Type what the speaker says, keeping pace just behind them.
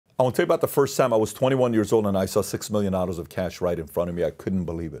I want to tell you about the first time I was 21 years old and I saw $6 million of cash right in front of me. I couldn't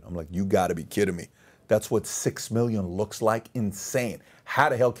believe it. I'm like, you got to be kidding me. That's what $6 million looks like? Insane. How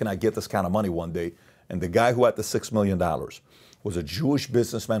the hell can I get this kind of money one day? And the guy who had the $6 million was a Jewish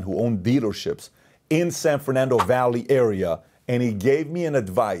businessman who owned dealerships in San Fernando Valley area. And he gave me an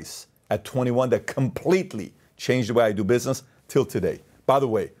advice at 21 that completely changed the way I do business till today. By the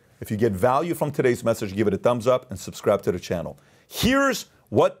way, if you get value from today's message, give it a thumbs up and subscribe to the channel. Here's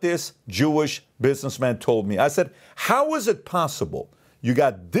what this Jewish businessman told me. I said, how is it possible you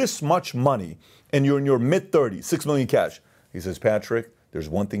got this much money and you're in your mid-30s, 6 million cash? He says, Patrick, there's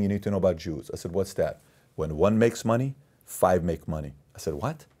one thing you need to know about Jews. I said, what's that? When one makes money, 5 make money. I said,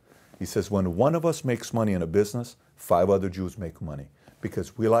 what? He says, when one of us makes money in a business, 5 other Jews make money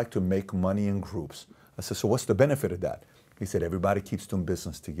because we like to make money in groups. I said, so what's the benefit of that? He said, everybody keeps doing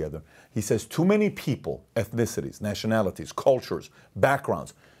business together. He says, too many people, ethnicities, nationalities, cultures,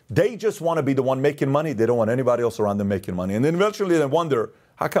 backgrounds, they just want to be the one making money. They don't want anybody else around them making money. And then eventually they wonder,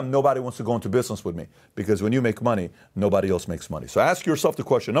 how come nobody wants to go into business with me? Because when you make money, nobody else makes money. So ask yourself the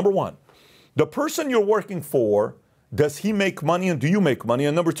question, number 1, the person you're working for, does he make money and do you make money?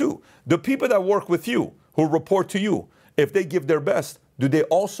 And number 2, the people that work with you, who report to you, if they give their best, do they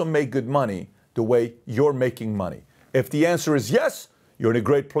also make good money the way you're making money? If the answer is yes, you're in a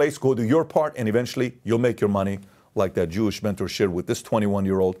great place, go do your part, and eventually you'll make your money like that Jewish mentor shared with this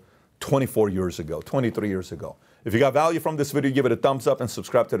 21-year-old 24 years ago, 23 years ago. If you got value from this video, give it a thumbs up and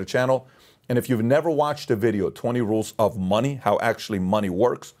subscribe to the channel. And if you've never watched a video, 20 Rules of Money, how actually money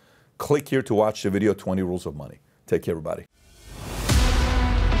works, click here to watch the video, 20 Rules of Money. Take care, everybody.